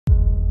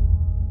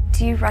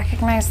Do you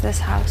recognize this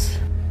house?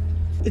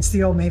 It's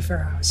the old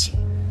Mayfair house.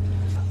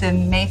 The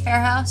Mayfair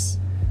house?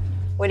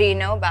 What do you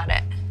know about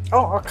it? Oh,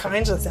 all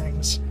kinds of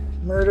things.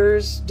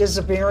 Murders,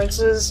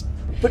 disappearances.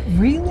 But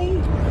really,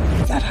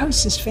 that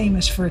house is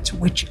famous for its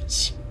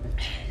witches.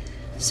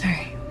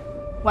 Sorry.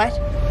 What?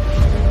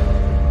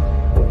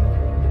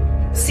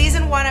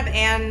 Season 1 of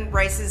Anne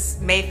Rice's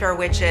Mayfair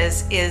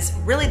Witches is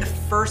really the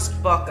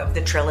first book of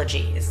the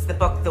trilogy. It's the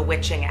book The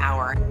Witching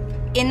Hour.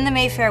 In the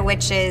Mayfair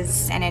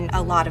Witches and in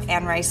a lot of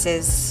Anne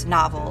Rice's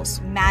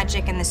novels,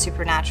 magic and the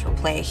supernatural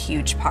play a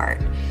huge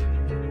part.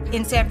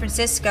 In San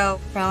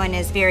Francisco, Rowan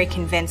is very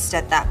convinced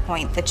at that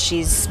point that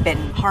she's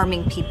been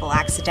harming people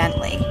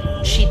accidentally.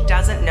 She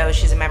doesn't know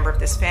she's a member of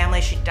this family.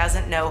 She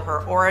doesn't know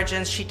her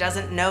origins. She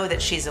doesn't know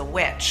that she's a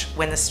witch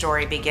when the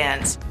story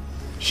begins.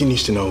 She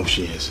needs to know who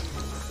she is.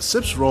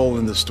 Sip's role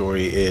in the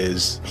story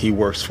is he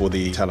works for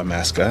the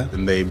Talamasca,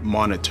 and they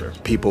monitor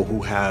people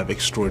who have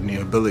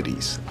extraordinary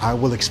abilities. I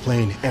will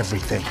explain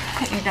everything.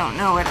 But you don't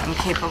know what I'm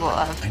capable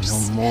of. I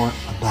know more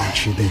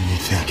about you than you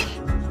think.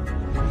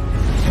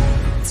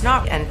 It's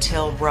not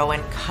until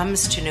Rowan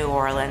comes to New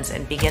Orleans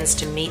and begins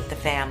to meet the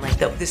family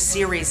that the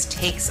series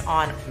takes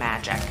on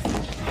magic.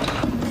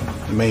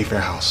 The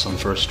Mayfair house on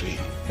 1st Street.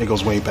 It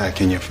goes way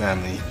back in your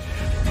family.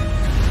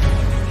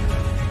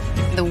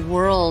 The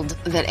world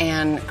that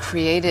Anne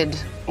created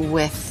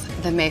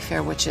with the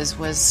Mayfair Witches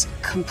was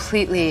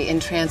completely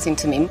entrancing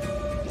to me.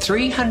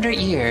 300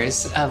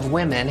 years of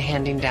women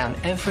handing down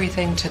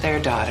everything to their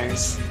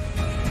daughters.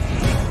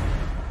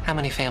 How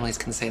many families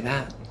can say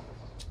that?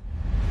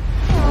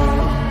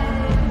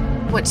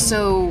 What's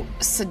so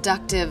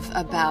seductive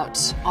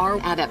about our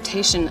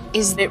adaptation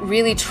is that it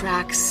really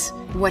tracks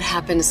what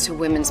happens to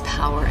women's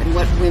power and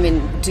what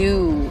women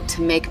do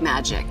to make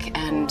magic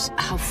and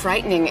how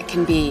frightening it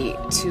can be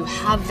to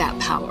have that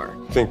power.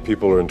 I think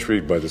people are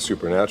intrigued by the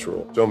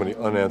supernatural. So many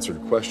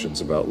unanswered questions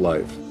about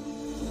life.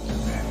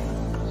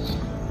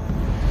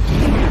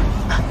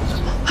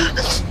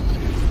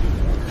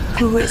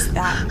 Who is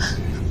that?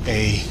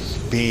 A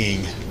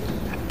being.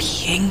 A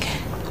being?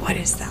 What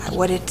is that?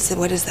 What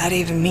does that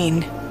even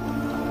mean?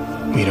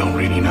 We don't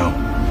really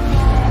know.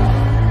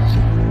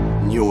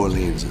 New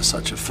Orleans is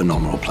such a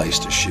phenomenal place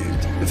to shoot.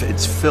 If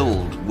it's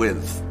filled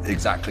with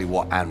exactly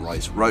what Anne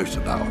Rice wrote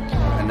about,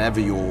 whenever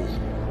you're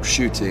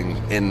shooting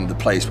in the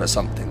place where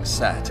something's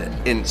set, it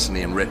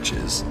instantly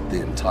enriches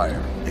the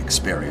entire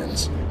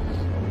experience.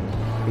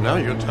 Now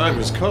your time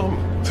has come.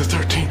 The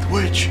 13th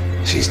witch.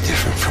 She's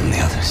different from the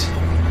others.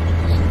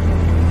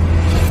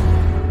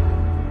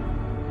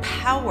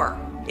 Power.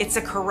 It's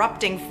a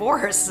corrupting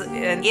force.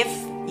 And if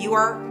you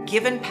are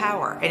given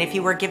power, and if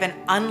you were given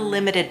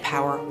unlimited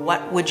power,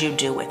 what would you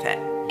do with it?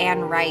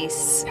 Anne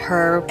Rice,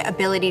 her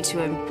ability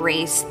to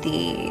embrace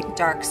the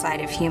dark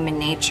side of human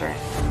nature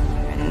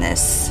in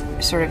this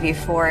sort of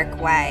euphoric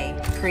way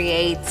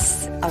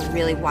creates a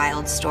really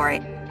wild story.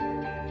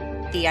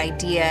 The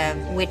idea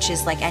of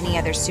witches like any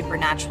other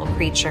supernatural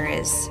creature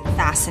is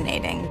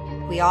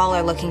fascinating. We all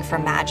are looking for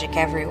magic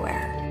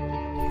everywhere.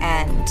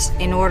 And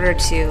in order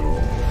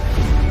to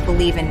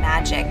believe in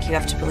magic, you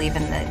have to believe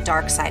in the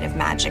dark side of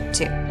magic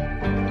too.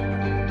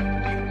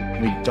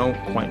 We don't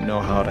quite know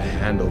how to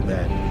handle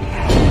that.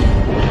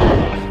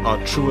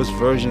 Our truest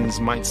versions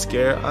might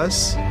scare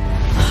us,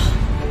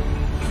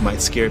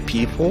 might scare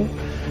people.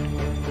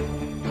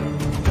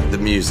 The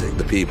music,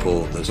 the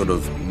people, the sort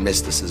of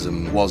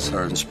mysticism was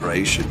her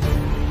inspiration.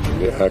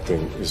 The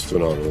acting is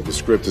phenomenal. The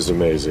script is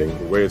amazing.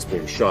 The way it's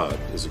being shot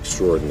is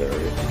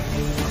extraordinary.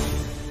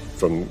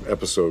 From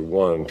episode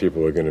 1,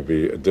 people are going to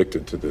be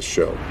addicted to this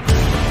show.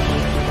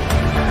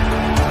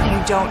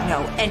 You don't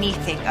know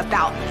anything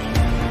about me.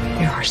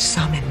 There are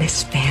some in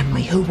this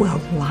family who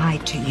will lie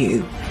to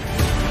you.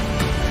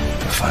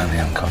 You're finally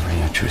uncovering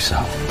your true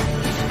self.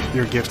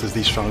 Your gift is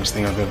the strongest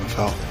thing I've ever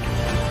felt.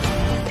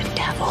 The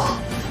devil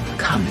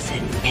comes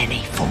in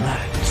many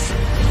forms.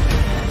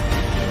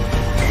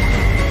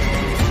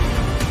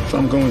 If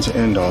I'm going to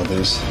end all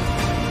this,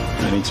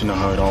 I need to know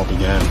how it all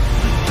began.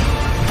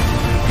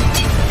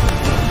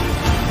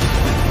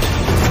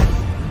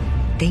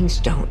 Things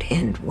don't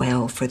end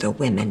well for the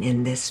women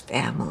in this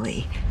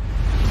family.